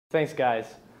Thanks, guys.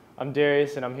 I'm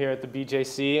Darius, and I'm here at the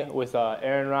BJC with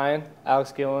Aaron Ryan,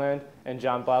 Alex Gilliland, and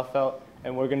John Blaufelt,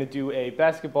 and we're going to do a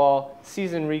basketball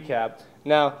season recap.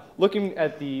 Now, looking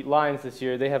at the Lions this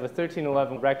year, they have a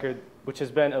 13-11 record, which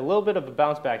has been a little bit of a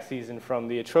bounce-back season from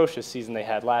the atrocious season they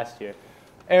had last year.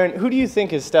 Aaron, who do you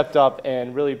think has stepped up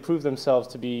and really proved themselves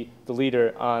to be the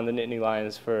leader on the Nittany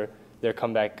Lions for their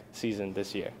comeback season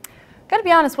this year? Got to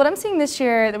be honest, what I'm seeing this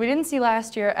year that we didn't see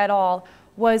last year at all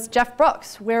was Jeff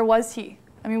Brooks. Where was he?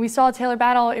 I mean, we saw Taylor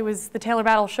Battle. It was the Taylor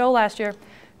Battle show last year.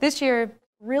 This year,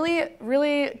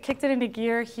 really kicked it into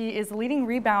gear. He is the leading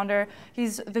rebounder.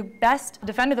 He's the best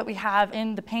defender that we have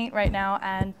in the paint right now,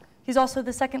 and he's also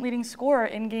the second leading scorer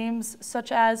in games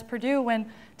such as Purdue when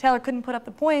Taylor couldn't put up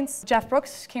the points. Jeff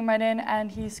Brooks came right in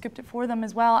and he scooped it for them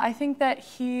as well. I think that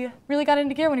he really got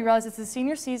into gear when he realized it's his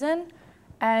senior season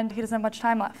and he doesn't have much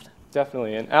time left.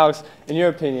 Definitely. And Alex, in your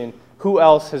opinion, who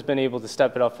else has been able to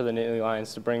step it up for the Nittany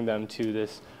Lions to bring them to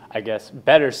this, I guess,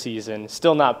 better season?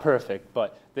 Still not perfect,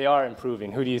 but they are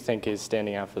improving. Who do you think is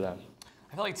standing out for them?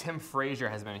 I feel like Tim Frazier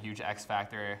has been a huge X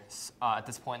factor at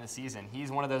this point in the season. He's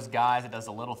one of those guys that does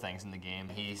the little things in the game.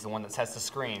 He's the one that sets the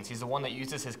screens. He's the one that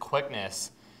uses his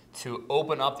quickness to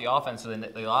open up the offense for the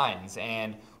Nittany Lions.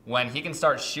 And when he can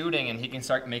start shooting and he can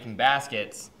start making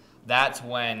baskets, that's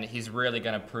when he's really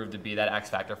going to prove to be that X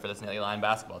factor for this Nittany Lion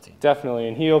basketball team. Definitely,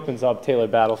 and he opens up Taylor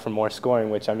Battle for more scoring,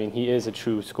 which, I mean, he is a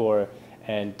true scorer,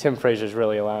 and Tim Frazier's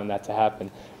really allowing that to happen.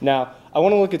 Now, I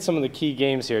want to look at some of the key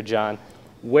games here, John.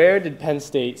 Where did Penn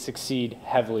State succeed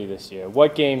heavily this year?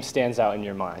 What game stands out in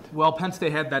your mind? Well, Penn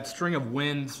State had that string of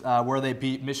wins where they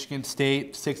beat Michigan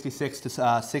State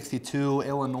 66-62,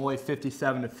 Illinois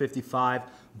 57-55.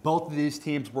 Both of these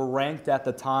teams were ranked at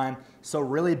the time, so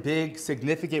really big,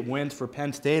 significant wins for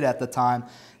Penn State at the time.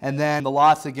 And then the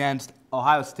loss against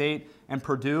Ohio State and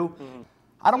Purdue.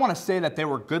 I don't want to say that they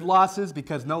were good losses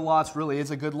because no loss really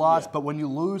is a good loss, but when you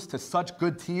lose to such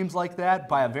good teams like that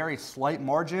by a very slight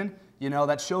margin, you know,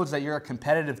 that shows that you're a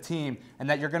competitive team and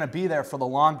that you're going to be there for the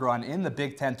long run in the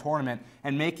Big Ten tournament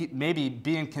and maybe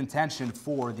be in contention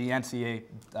for the NCAA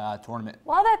tournament.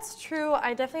 While that's true,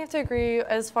 I definitely have to agree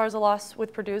as far as the loss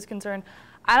with Purdue is concerned.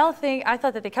 I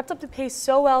thought that they kept up the pace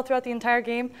so well throughout the entire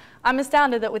game. I'm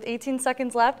astounded that with 18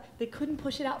 seconds left, they couldn't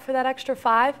push it out for that extra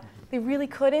 5. They really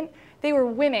couldn't. They were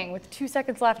winning with 2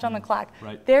 seconds left on the clock.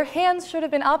 Right. Their hands should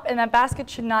have been up and that basket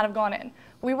should not have gone in.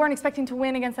 We weren't expecting to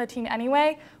win against that team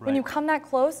anyway. When you come that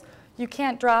close, you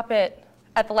can't drop it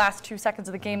at the last 2 seconds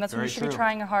of the game. That's when you should be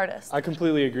trying your hardest. I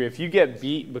completely agree. If you get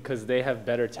beat because they have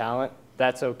better talent,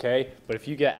 that's okay. But if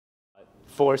you get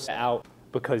forced out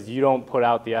because you don't put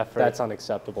out the effort, that's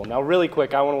unacceptable. Now, really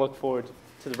quick, I want to look forward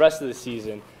to the rest of the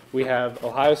season. We have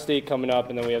Ohio State coming up,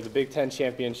 and then we have the Big Ten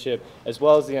Championship, as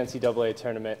well as the NCAA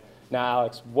tournament. Now,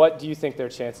 Alex, what do you think their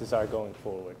chances are going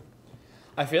forward?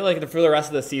 I feel like for the rest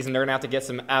of the season, they're going to have to get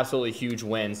some absolutely huge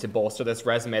wins to bolster this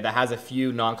resume that has a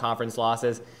few non-conference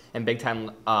losses and Big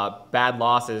Ten bad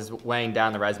losses weighing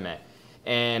down the resume.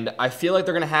 And I feel like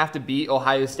they're going to have to beat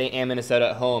Ohio State and Minnesota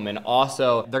at home, and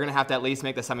also they're going to have to at least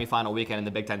make the semifinal weekend in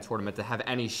the Big Ten tournament to have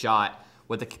any shot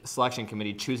with the selection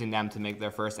committee choosing them to make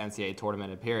their first NCAA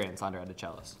tournament appearance under Ed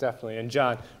DeChellis. Definitely. And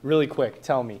John, really quick,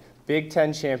 tell me, Big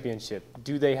Ten championship,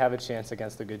 do they have a chance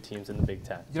against the good teams in the Big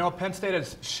Ten? You know, Penn State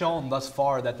has shown thus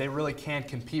far that they really can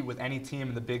compete with any team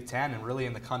in the Big Ten and really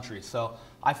in the country. So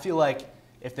I feel like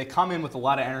if they come in with a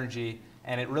lot of energy,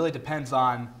 and it really depends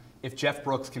on if Jeff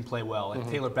Brooks can play well, if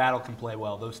Taylor Battle can play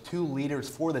well, those two leaders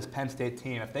for this Penn State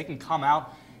team, if they can come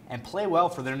out and play well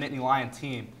for their Nittany Lion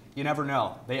team, you never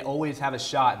know. They always have a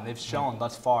shot, and they've shown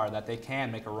thus far that they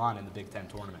can make a run in the Big Ten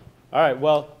tournament. All right,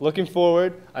 well, looking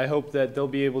forward. I hope that they'll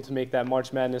be able to make that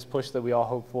March Madness push that we all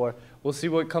hope for. We'll see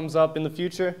what comes up in the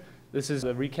future. This is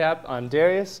a recap on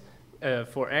Darius.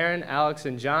 For Aaron, Alex,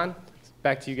 and John,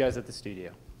 back to you guys at the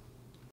studio.